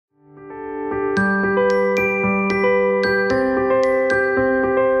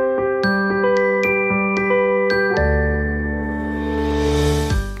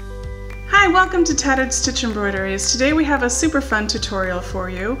Welcome to Tattered Stitch Embroideries. Today we have a super fun tutorial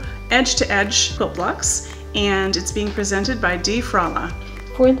for you, Edge to Edge Quilt Blocks, and it's being presented by Dee Frala.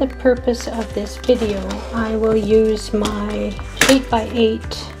 For the purpose of this video, I will use my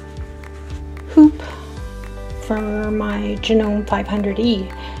 8x8 hoop for my Genome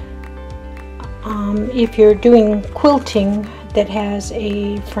 500E. If you're doing quilting that has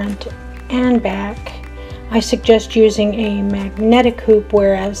a front and back, I suggest using a magnetic hoop,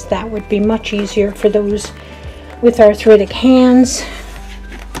 whereas that would be much easier for those with arthritic hands,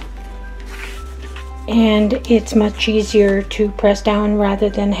 and it's much easier to press down rather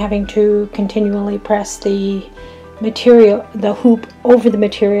than having to continually press the material, the hoop, over the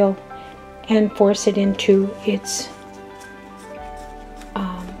material and force it into its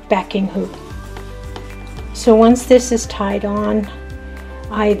backing hoop. So once this is tied on,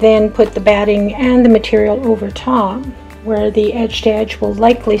 I then put the batting and the material over top, where the edge to edge will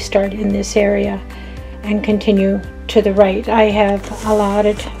likely start in this area and continue to the right. I have allowed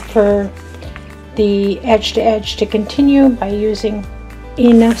it for the edge to edge to continue by using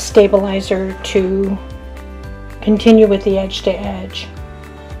enough stabilizer to continue with the edge to edge.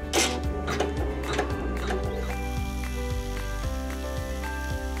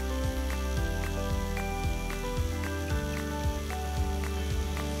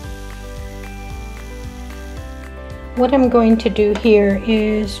 What I'm going to do here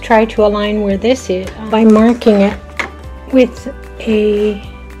is try to align where this is by marking it with a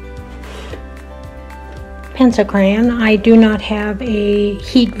pencil crayon. I do not have a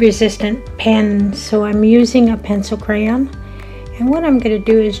heat resistant pen, so I'm using a pencil crayon. And what I'm going to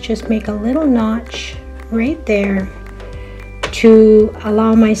do is just make a little notch right there to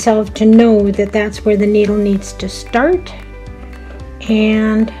allow myself to know that that's where the needle needs to start,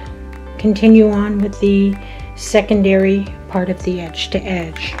 and continue on with the secondary part of the edge to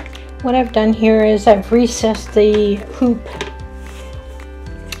edge. What I've done here is I've recessed the hoop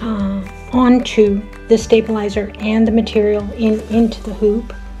onto the stabilizer and the material into the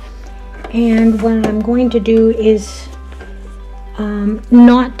hoop, and what I'm going to do is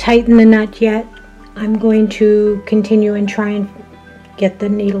not tighten the nut yet. I'm going to continue and try and get the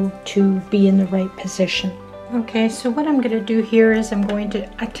needle to be in the right position. Okay, so what I'm going to do here is I'm going to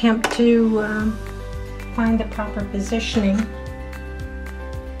attempt to find the proper positioning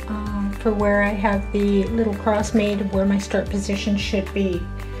for where I have the little cross made of where my start position should be.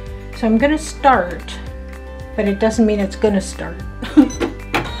 So I'm going to start, but it doesn't mean it's going to start.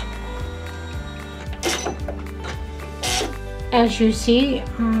 As you see,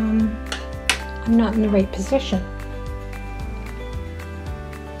 I'm not in the right position.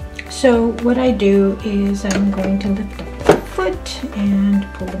 So what I do is I'm going to lift up foot and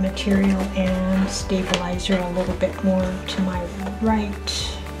pull the material and stabilizer a little bit more to my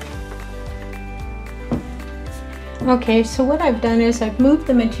right. Okay, so what I've done is I've moved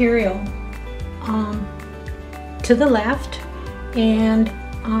the material to the left, and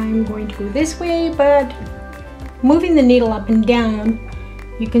I'm going to go this way, but moving the needle up and down,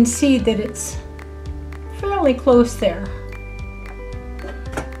 you can see that it's fairly close there.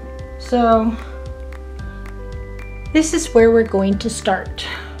 So this is where we're going to start.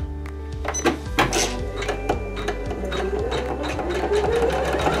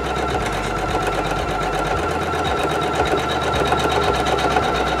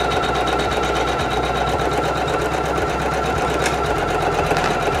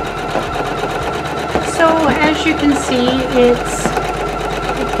 So as you can see, it's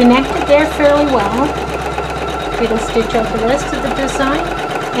connected there fairly well. It'll stitch out the rest of the design,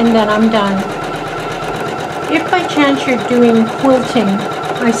 and then I'm done. If by chance you're doing quilting,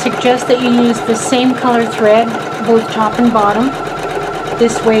 I suggest that you use the same color thread, both top and bottom.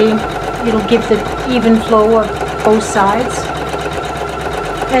 This way it'll give the even flow of both sides.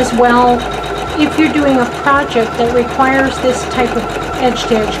 As well, if you're doing a project that requires this type of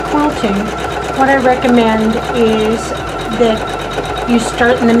edge-to-edge quilting, what I recommend is that you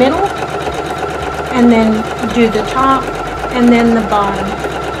start in the middle, and then do the top, and then the bottom.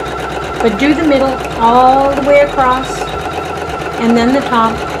 But do the middle all the way across, and then the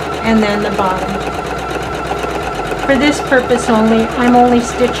top, and then the bottom. For this purpose only, I'm only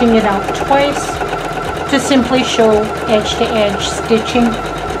stitching it out twice to simply show edge to edge stitching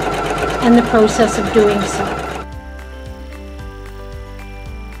and the process of doing so.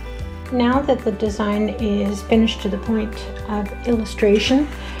 Now that the design is finished to the point of illustration,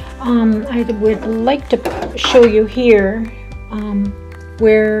 I would like to show you here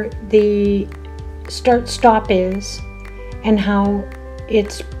where the start stop is and how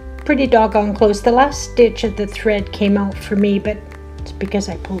it's pretty doggone close. The last stitch of the thread came out for me, but it's because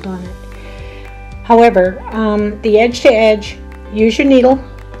I pulled on it. However, the edge to edge, use your needle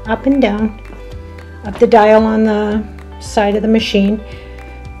up and down of the dial on the side of the machine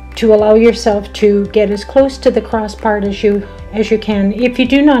to allow yourself to get as close to the cross part as you can. If you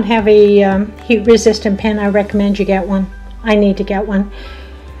do not have a heat resistant pen, I recommend you get one. I need to get one.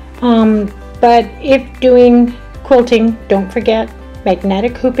 But if doing quilting, don't forget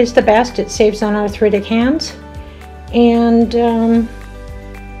magnetic hoop is the best. It saves on arthritic hands. And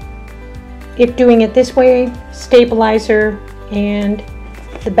if doing it this way, stabilizer and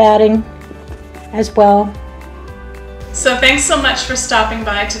the batting as well. So thanks so much for stopping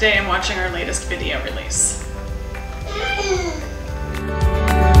by today and watching our latest video release.